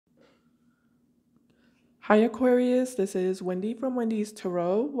Hi Aquarius, this is Wendy from Wendys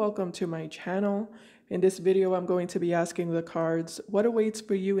Tarot. Welcome to my channel. In this video, I'm going to be asking the cards what awaits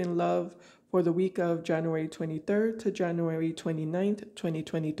for you in love for the week of January 23rd to January 29th,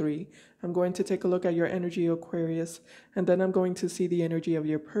 2023. I'm going to take a look at your energy, Aquarius, and then I'm going to see the energy of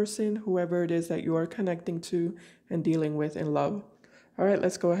your person, whoever it is that you are connecting to and dealing with in love. All right,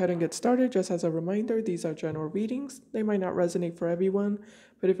 let's go ahead and get started. Just as a reminder, these are general readings. They might not resonate for everyone,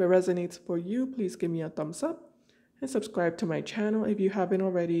 but if it resonates for you, please give me a thumbs up and subscribe to my channel if you haven't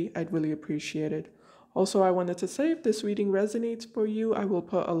already. I'd really appreciate it. Also, I wanted to say if this reading resonates for you, I will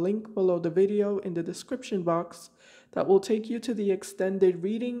put a link below the video in the description box that will take you to the extended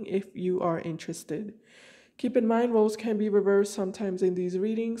reading if you are interested. Keep in mind, roles can be reversed sometimes in these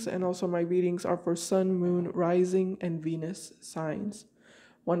readings, and also my readings are for Sun, Moon, Rising, and Venus signs.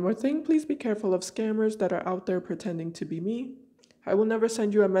 One more thing, please be careful of scammers that are out there pretending to be me. I will never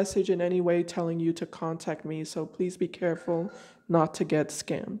send you a message in any way telling you to contact me, so please be careful not to get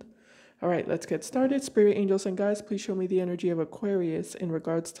scammed. All right, let's get started. Spirit, angels, and guides, please show me the energy of Aquarius in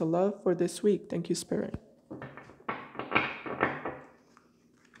regards to love for this week. Thank you, Spirit.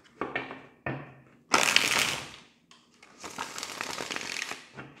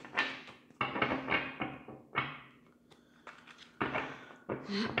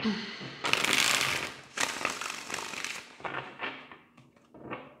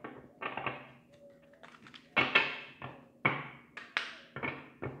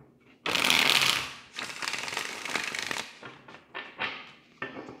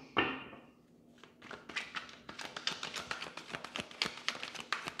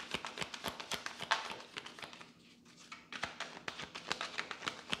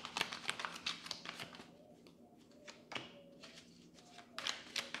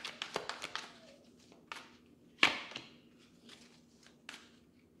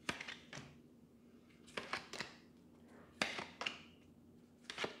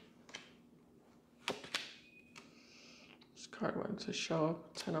 This card went to show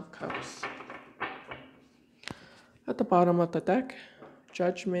up 10 of Cups. At the bottom of the deck,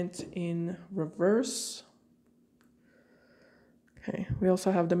 Judgment in reverse. Okay, we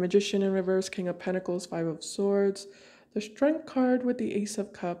also have the Magician in reverse, King of Pentacles, Five of Swords, the Strength card with the Ace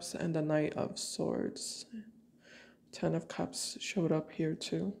of Cups, and the Knight of Swords. 10 of Cups showed up here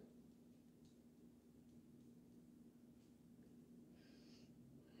too.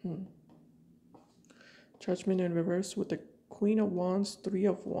 Judgment in reverse with the Queen of Wands, Three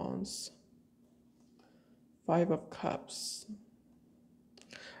of Wands, Five of Cups.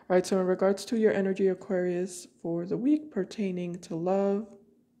 All right, so in regards to your energy, Aquarius, for the week pertaining to love,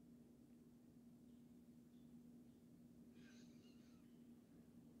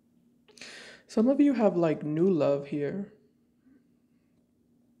 some of you have like new love here.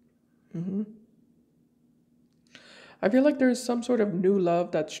 I feel like there's some sort of new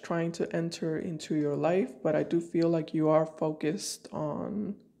love that's trying to enter into your life, but I do feel like you are focused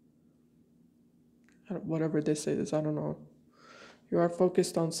on whatever this is. I don't know. You are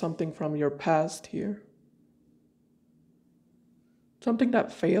focused on something from your past here. Something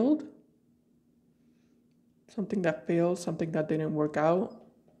that failed. Something that failed, something that didn't work out.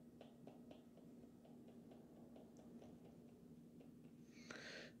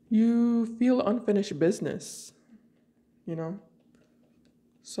 You feel unfinished business, you know?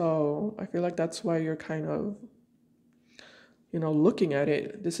 So I feel like that's why you're kind of, looking at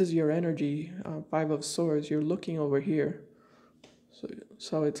it. This is your energy, Five of Swords. You're looking over here.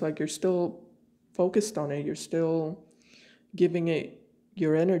 So it's like you're still focused on it. You're still giving it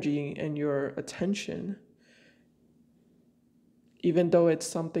your energy and your attention. Even though it's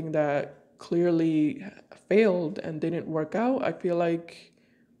something that clearly failed and didn't work out, I feel like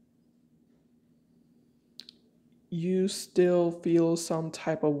you still feel some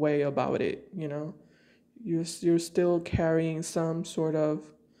type of way about it, You're still carrying some sort of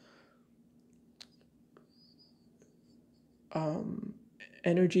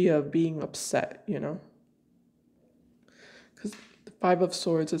energy of being upset, Because the Five of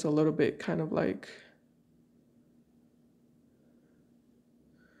Swords is a little bit kind of like,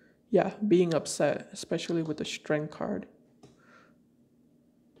 yeah, being upset, especially with the Strength card.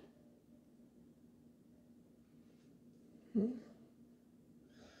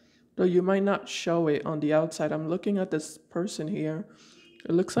 Though you might not show it on the outside. I'm looking at this person here.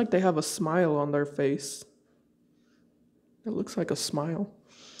 It looks like they have a smile on their face. It looks like a smile.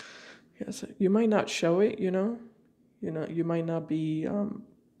 Yes, you might not show it, you might not be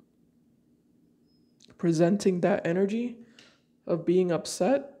presenting that energy of being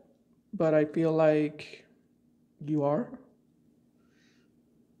upset, but I feel like you are.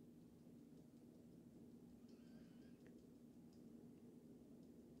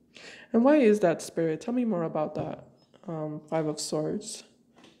 And why is that, Spirit? Tell me more about that. Five of Swords.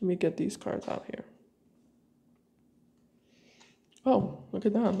 Let me get these cards out here. Oh, look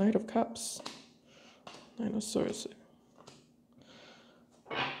at that. Knight of Cups. Nine of Swords.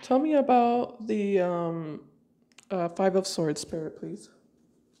 Tell me about the Five of Swords, Spirit, please.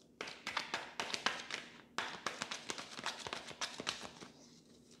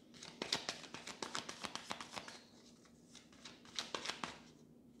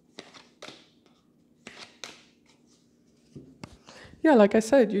 Yeah, like I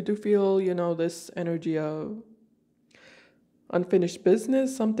said, you do feel, this energy of unfinished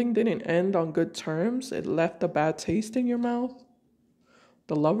business. Something didn't end on good terms. It left a bad taste in your mouth.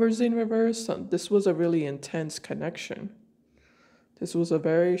 The Lovers in reverse. This was a really intense connection. This was a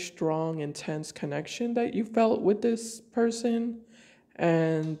very strong, intense connection that you felt with this person.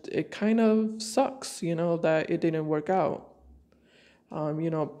 And it kind of sucks, that it didn't work out.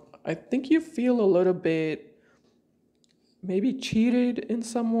 I think you feel a little bit maybe cheated in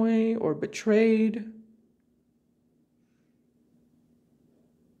some way or betrayed.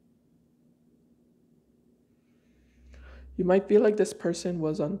 You might feel like this person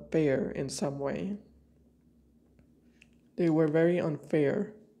was unfair in some way. They were very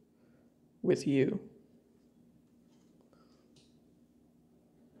unfair with you.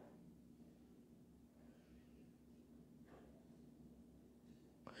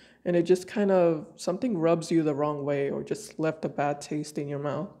 And it just kind of, something rubs you the wrong way or just left a bad taste in your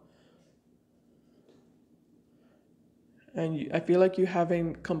mouth. And I feel like you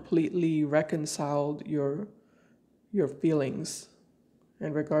haven't completely reconciled your feelings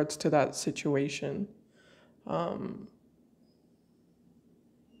in regards to that situation.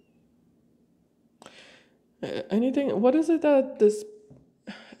 Anything, what is it that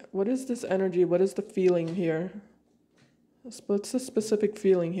what is this energy? What is the feeling here? What's the specific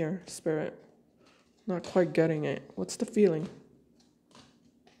feeling here, Spirit? Not quite getting it. What's the feeling?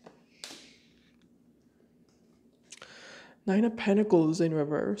 Nine of Pentacles in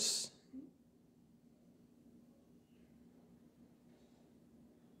reverse.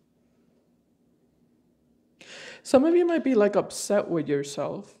 Some of you might be like upset with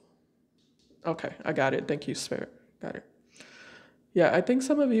yourself. Okay, I got it. Thank you, Spirit. Got it. Yeah, I think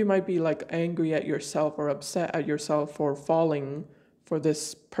some of you might be like angry at yourself or upset at yourself for falling for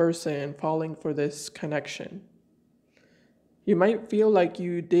this person, falling for this connection. You might feel like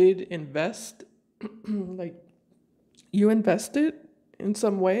you did invest, like you invested in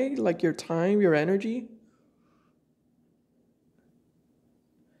some way, like your time, your energy.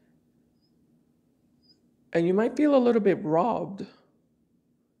 And you might feel a little bit robbed,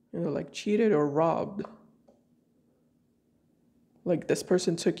 like cheated or robbed. Like this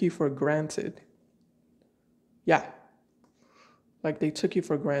person took you for granted. Yeah. Like they took you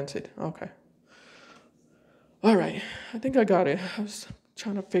for granted. Okay. All right. I think I got it. I was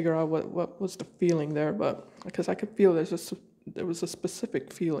trying to figure out what was the feeling there, but because I could feel there was a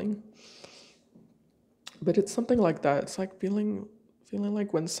specific feeling. But it's something like that. It's like feeling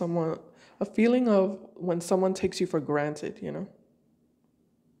like a feeling of when someone takes you for granted,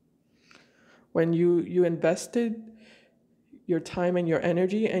 When you invested your time and your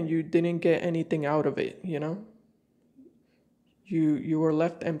energy and you didn't get anything out of it, You were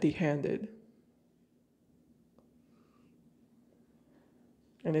left empty-handed.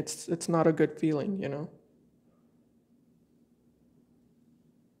 And it's not a good feeling,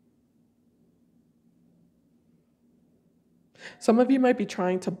 Some of you might be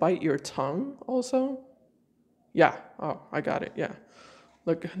trying to bite your tongue also. Yeah. Oh, I got it. Yeah.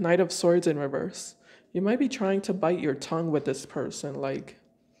 Look, Knight of Swords in reverse. You might be trying to bite your tongue with this person. Like,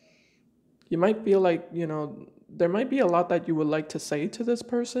 you might feel like, there might be a lot that you would like to say to this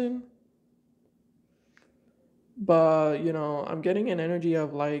person. But, I'm getting an energy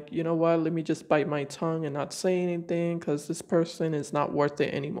of like, you know what, let me just bite my tongue and not say anything because this person is not worth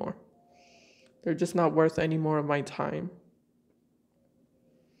it anymore. They're just not worth any more of my time.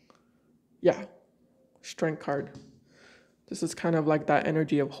 Yeah, Strength card. This is kind of like that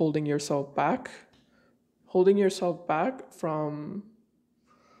energy of holding yourself back from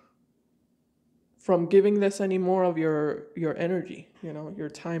giving this any more of your energy, your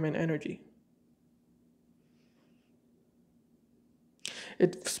time and energy.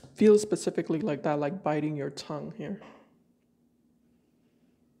 It feels specifically like that, like biting your tongue here.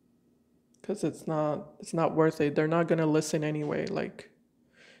 Because it's not worth it. They're not gonna listen anyway, like,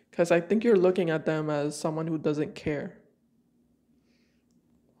 because I think you're looking at them as someone who doesn't care.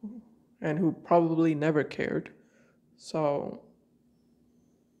 And who probably never cared. So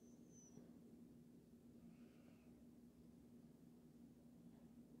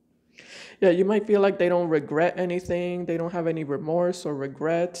Yeah, you might feel like they don't regret anything. They don't have any remorse or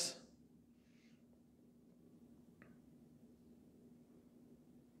regret.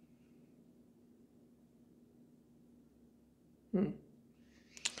 Hmm.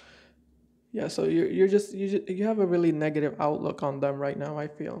 Yeah, so you have a really negative outlook on them right now. I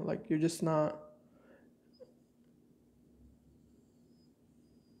feel like you're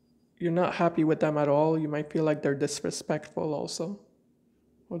not happy with them at all. You might feel like they're disrespectful also,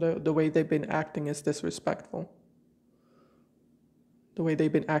 or the way they've been acting is disrespectful. The way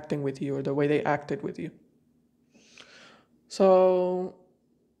they've been acting with you, or the way they acted with you. So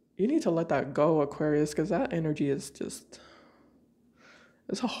you need to let that go, Aquarius, because that energy is just,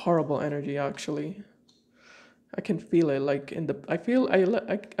 it's a horrible energy actually. I can feel it like in the I feel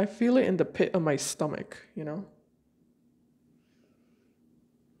it in the pit of my stomach, you know?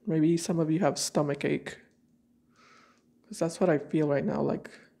 Maybe some of you have stomach ache. Because that's what I feel right now, like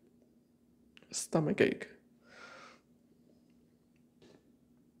stomach ache.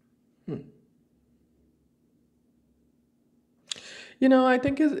 Hmm. I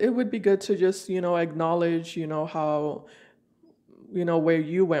think it would be good to just, acknowledge, how, where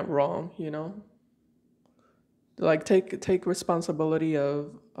you went wrong, like take responsibility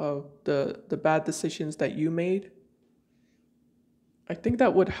of the bad decisions that you made. I think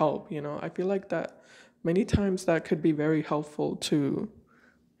that would help. I feel like that many times that could be very helpful to,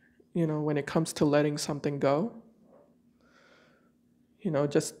 when it comes to letting something go.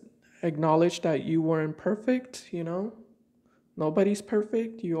 Just acknowledge that you weren't perfect. Nobody's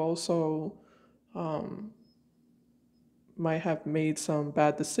perfect. You also um, might have made some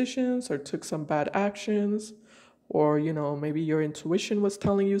bad decisions or took some bad actions, or maybe your intuition was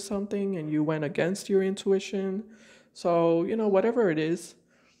telling you something and you went against your intuition. So whatever it is,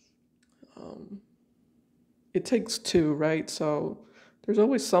 it takes two, right? So there's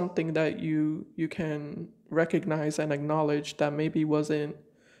always something that you can recognize and acknowledge that maybe wasn't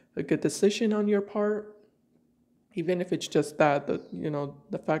a good decision on your part, even if it's just that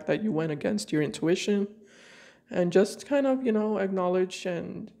the fact that you went against your intuition, and just kind of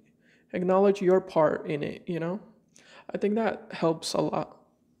acknowledge your part in it. I think that helps a lot.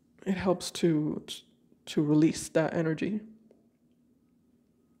 It helps to release that energy,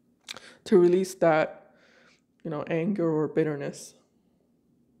 to release that anger or bitterness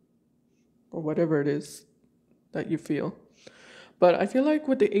or whatever it is that you feel. But I feel like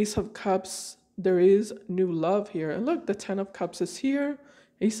with the Ace of Cups, there is new love here. And look, the Ten of Cups is here.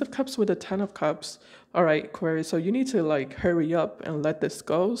 Ace of Cups with the Ten of Cups. All right, Aquarius, so you need to like hurry up and let this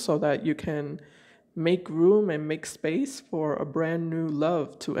go so that you can make room and make space for a brand new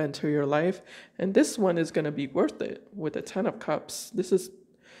love to enter your life. And this one is going to be worth it with the Ten of Cups.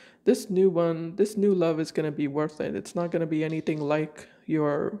 This new one, this new love is going to be worth it. It's not going to be anything like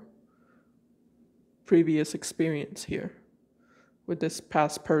your previous experience here with this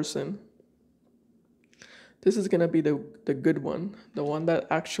past person. This is going to be the good one, the one that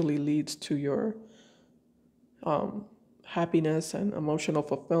actually leads to your happiness and emotional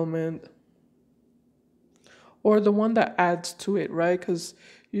fulfillment, or the one that adds to it, right? Because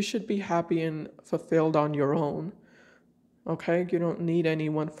you should be happy and fulfilled on your own. Okay, you don't need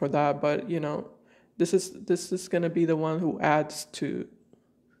anyone for that, but this is going to be the one who adds to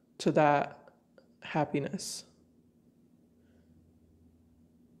that happiness.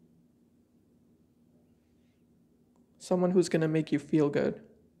 Someone who's going to make you feel good.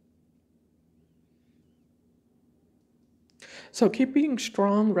 So keep being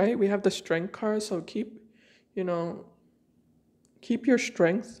strong, right? We have the strength card, so you know, keep your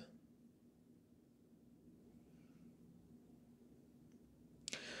strength.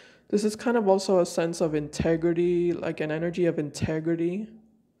 This is kind of also a sense of integrity, like an energy of integrity.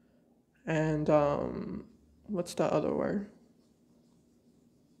 And what's the other word?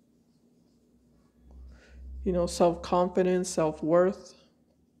 Self-confidence, self-worth.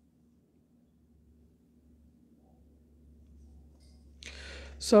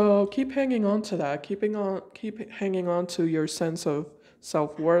 So keep hanging on to that. Keep hanging on to your sense of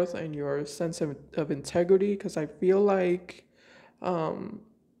self-worth and your sense of integrity, because um,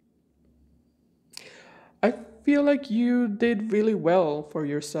 I feel like you did really well for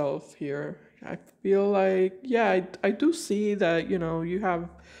yourself here. I feel like, yeah, I do see that, you have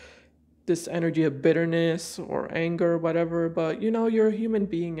this energy of bitterness or anger, whatever, but you're a human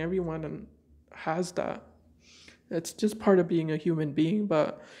being. Everyone has that. It's just part of being a human being.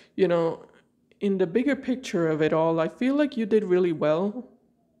 But, you know, in the bigger picture of it all, I feel like you did really well,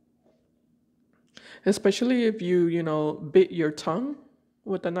 especially if you bit your tongue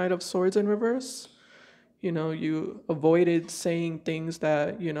with the Knight of Swords in reverse. You avoided saying things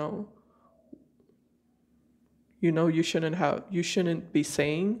that, you know you shouldn't be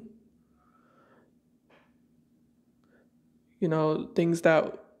saying, things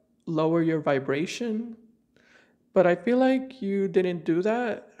that lower your vibration. But I feel like you didn't do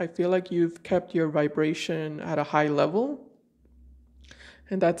that. I feel like you've kept your vibration at a high level.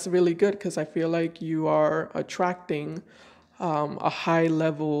 And that's really good because I feel like you are attracting a high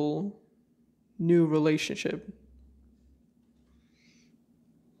level new relationship.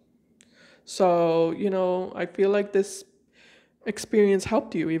 So, I feel like this experience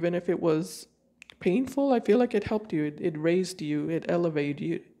helped you, even if it was painful. I feel like it helped you. It raised you. It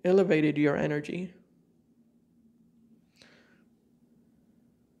elevated your energy.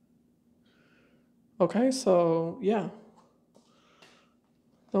 Okay, so yeah,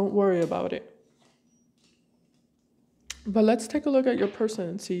 don't worry about it. But let's take a look at your person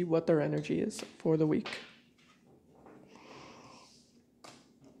and see what their energy is for the week.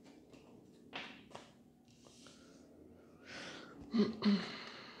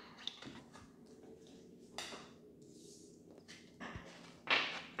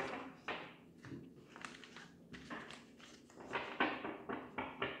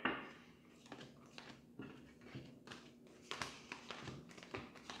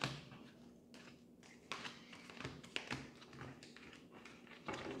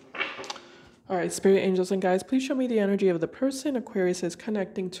 All right, spirit angels and guides, please show me the energy of the person Aquarius is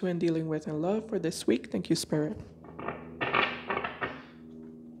connecting to and dealing with in love for this week. Thank you, spirit.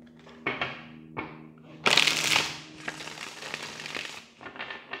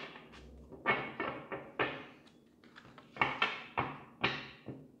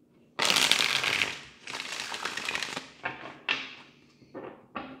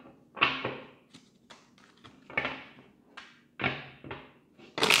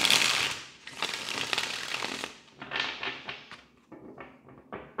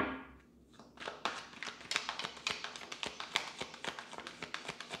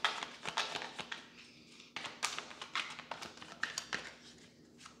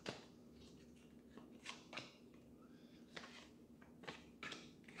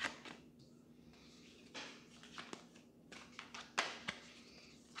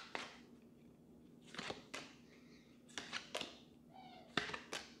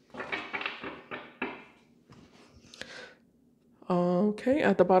 Okay,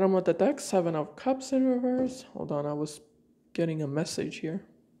 at the bottom of the deck, 7 of Cups in reverse. Hold on, I was getting a message here.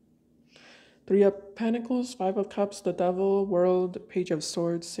 3 of Pentacles, 5 of Cups, the Devil, World, Page of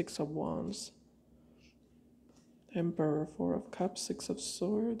Swords, 6 of Wands. Emperor, 4 of Cups, 6 of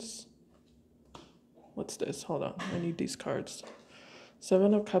Swords. What's this? Hold on, I need these cards.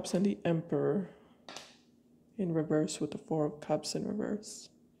 7 of Cups and the Emperor in reverse with the 4 of Cups in reverse.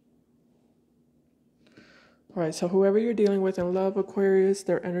 All right, so whoever you're dealing with in love, Aquarius,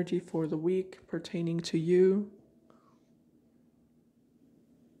 their energy for the week pertaining to you.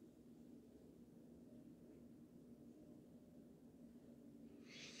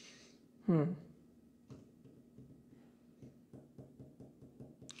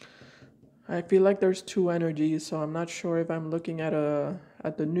 I feel like there's 2 energies, so I'm not sure if I'm looking at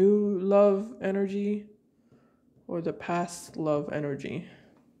the new love energy or the past love energy.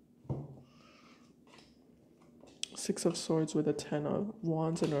 6 of Swords with the 10 of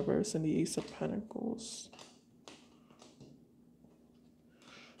Wands in reverse and the Ace of Pentacles.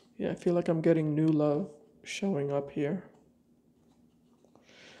 Yeah, I feel like I'm getting new love showing up here.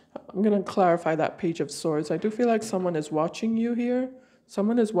 I'm going to clarify that Page of Swords. I do feel like someone is watching you here.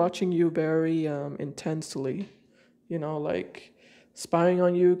 Someone is watching you very intensely. Like spying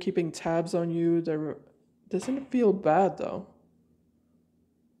on you, keeping tabs on you. Doesn't feel bad though.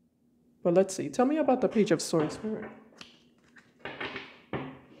 But let's see. Tell me about the Page of Swords.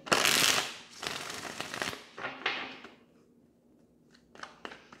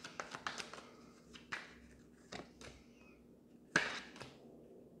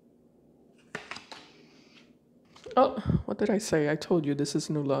 Oh, what did I say? I told you this is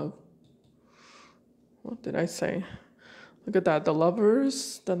new love. What did I say? Look at that. The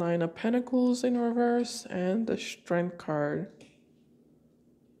Lovers, the 9 of Pentacles in reverse, and the Strength card.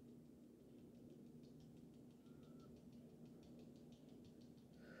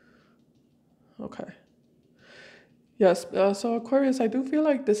 Okay. Yes, so Aquarius, I do feel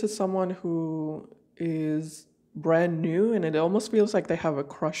like this is someone who is brand new, and it almost feels like they have a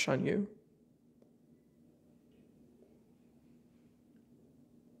crush on you.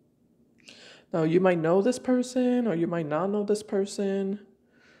 Now, you might know this person, or you might not know this person,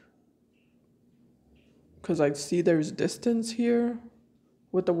 because I see there's distance here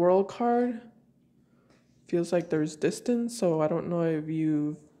with the World card. Feels like there's distance, so I don't know if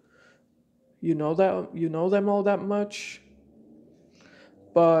you've you know them all that much,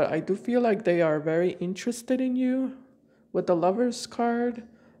 but I do feel like they are very interested in you. With the Lovers card,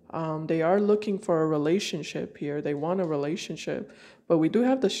 they are looking for a relationship here. They want a relationship. But we do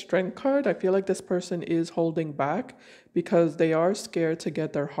have the Strength card. I feel like this person is holding back because they are scared to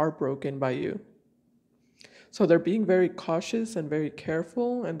get their heart broken by you. So they're being very cautious and very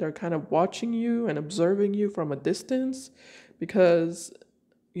careful, and they're kind of watching you and observing you from a distance because,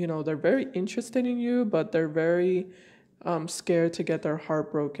 they're very interested in you, but they're very scared to get their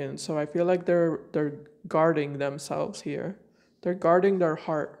heart broken. So I feel like they're guarding themselves here. They're guarding their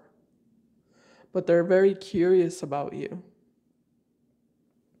heart, but they're very curious about you.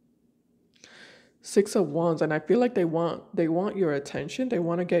 Six of Wands, and I feel like they want your attention. They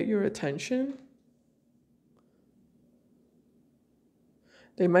want to get your attention.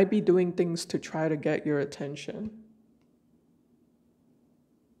 They might be doing things to try to get your attention.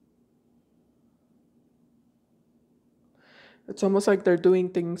 It's almost like they're doing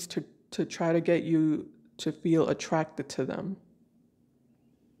things to try to get you to feel attracted to them.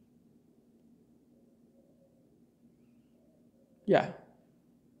 Yeah.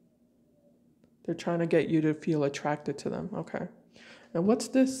 They're trying to get you to feel attracted to them. Okay. And what's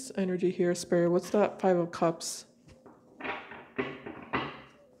this energy here, Spirit? What's that Five of Cups?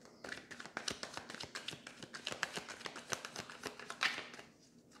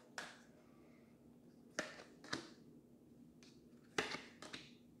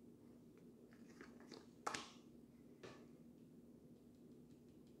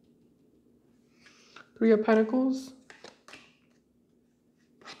 Three of Pentacles.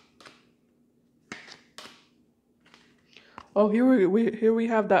 Oh, here we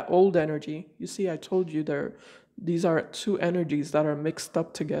have that old energy. You see, I told you these are two energies that are mixed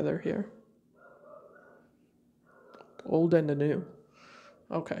up together here. Old and the new.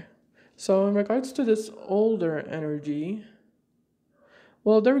 Okay. So in regards to this older energy,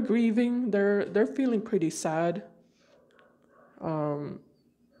 well, they're grieving. They're feeling pretty sad.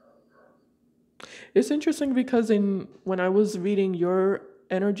 It's interesting because when I was reading your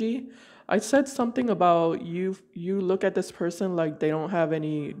energy, I said something about you look at this person like they don't have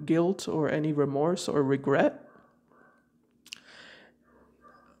any guilt or any remorse or regret.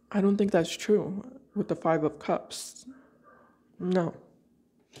 I don't think that's true with the Five of Cups. No.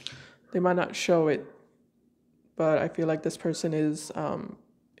 They might not show it, but I feel like this person is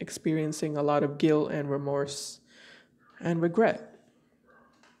experiencing a lot of guilt and remorse and regret.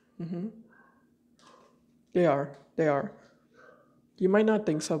 They are. They are. You might not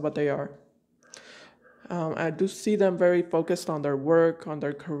think so, but they are. I do see them very focused on their work, on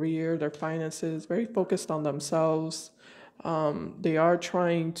their career, their finances, very focused on themselves. They are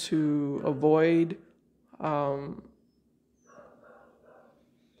trying to avoid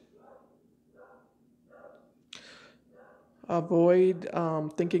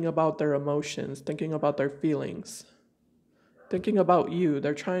thinking about their emotions, thinking about their feelings, thinking about you.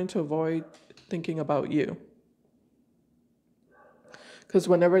 They're trying to avoid thinking about you. Because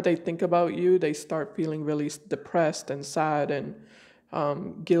whenever they think about you, they start feeling really depressed and sad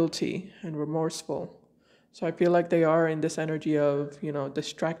and guilty and remorseful. So I feel like they are in this energy of,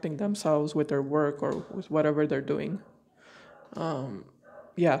 distracting themselves with their work or with whatever they're doing.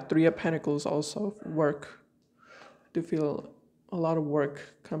 Yeah, Three of Pentacles also, work. I do feel a lot of work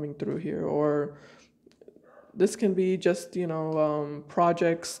coming through here. Or this can be just,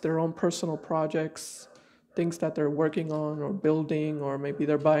 projects, their own personal projects, things that they're working on or building, or maybe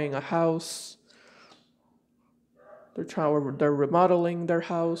they're buying a house. They're remodeling their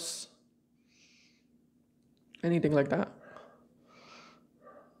house. Anything like that.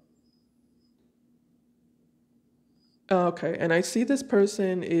 Okay, and I see this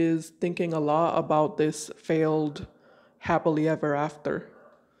person is thinking a lot about this failed happily ever after.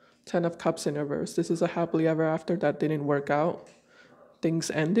 Ten of Cups in reverse. This is a happily ever after that didn't work out.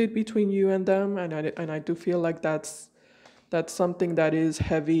 Things ended between you and them, and I do feel like that's something that is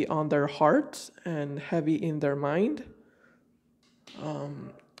heavy on their heart and heavy in their mind.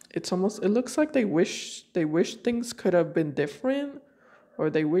 It looks like they wish things could have been different, or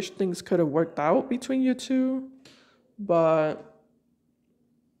they wish things could have worked out between you two, but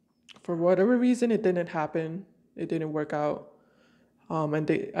for whatever reason it didn't happen. It didn't work out. And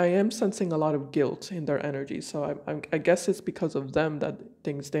I am sensing a lot of guilt in their energy, so I guess it's because of them that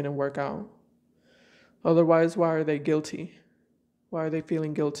things didn't work out. Otherwise, why are they guilty? Why are they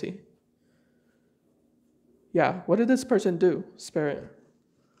feeling guilty? Yeah, what did this person do, Spirit?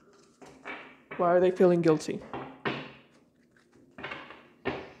 Why are they feeling guilty?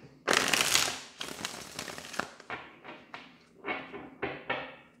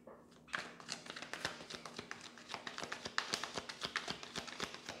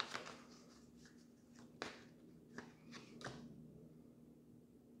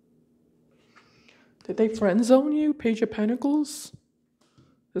 Did they friend zone you? Page of Pentacles?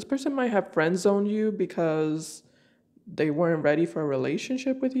 This person might have friend zoned you because they weren't ready for a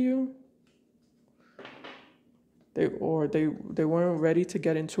relationship with you. They weren't ready to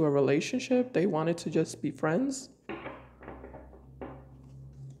get into a relationship. They wanted to just be friends.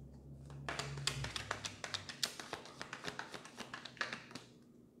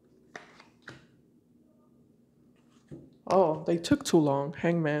 Oh, they took too long,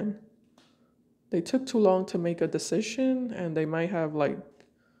 Hangman. They took too long to make a decision, and they might have, like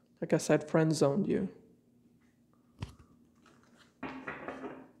I said, friend zoned you.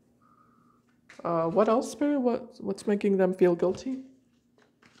 What else, Spirit? What's making them feel guilty?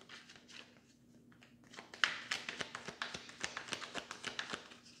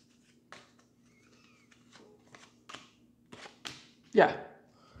 Yeah,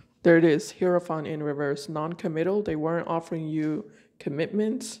 there it is. Hierophant in reverse. Non-committal. They weren't offering you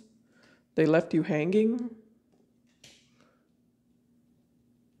commitment. They left you hanging.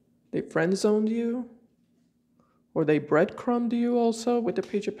 They friend zoned you. Or they breadcrumbed you also with the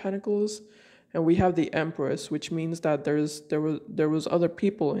Page of Pentacles. And we have the Empress, which means that there was other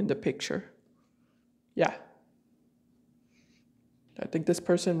people in the picture. Yeah. I think this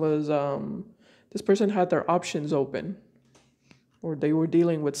person had their options open. Or they were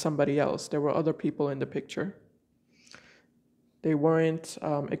dealing with somebody else. There were other people in the picture. They weren't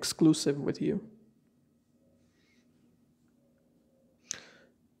exclusive with you.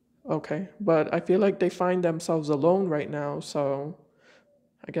 Okay, but I feel like they find themselves alone right now, so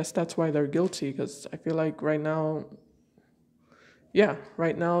I guess that's why they're guilty, because I feel like right now, yeah,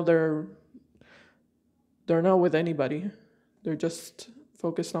 right now they're not with anybody. They're just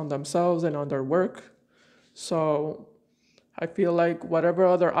focused on themselves and on their work. So I feel like whatever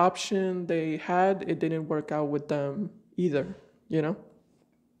other option they had, it didn't work out with them either, you know?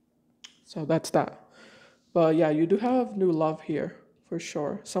 So that's that. But yeah, you do have new love here, for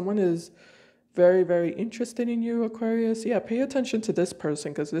sure. Someone is very, very interested in you, Aquarius. Yeah, pay attention to this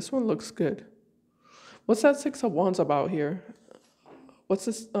person, because this one looks good. What's that Six of Wands about here? What's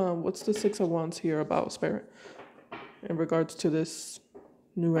this? What's the Six of Wands here about, Spirit, in regards to this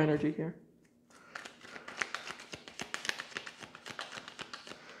new energy here?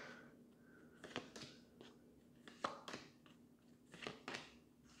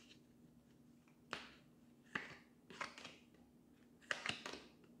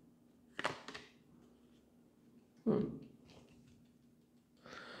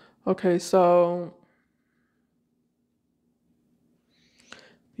 Okay, so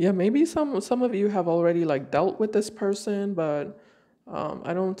yeah, maybe some of you have already like dealt with this person, but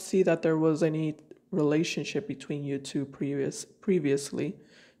I don't see that there was any relationship between you two previously.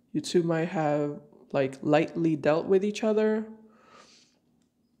 You two might have like lightly dealt with each other,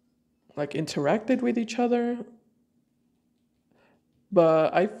 like interacted with each other.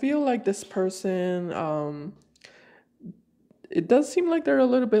 But I feel like this person, it does seem like they're a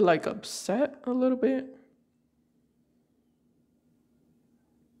little bit like upset a little bit.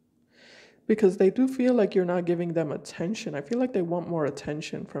 Because they do feel like you're not giving them attention. I feel like they want more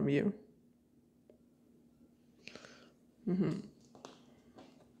attention from you.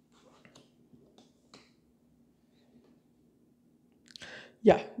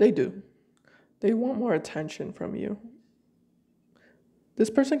 Yeah, they do. They want more attention from you. This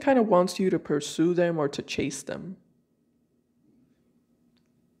person kind of wants you to pursue them or to chase them.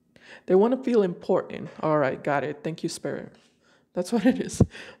 They want to feel important. All right, got it. Thank you, Spirit. That's what it is.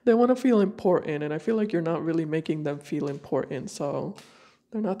 They want to feel important, and I feel like you're not really making them feel important, so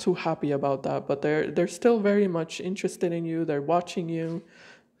they're not too happy about that, but they're still very much interested in you. They're watching you,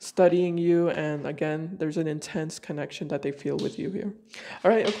 studying you, and again, there's an intense connection that they feel with you here.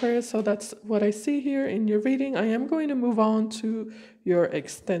 All right, Aquarius, so that's what I see here in your reading. I am going to move on to your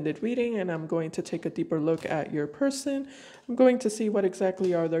extended reading, and I'm going to take a deeper look at your person. I'm going to see what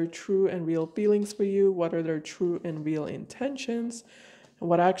exactly are their true and real feelings for you, what are their true and real intentions, and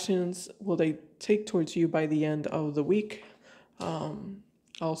what actions will they take towards you by the end of the week.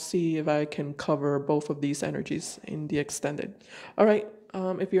 I'll see if I can cover both of these energies in the extended. All right,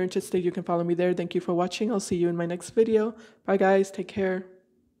 if you're interested, you can follow me there. Thank you for watching. I'll see you in my next video. Bye, guys. Take care.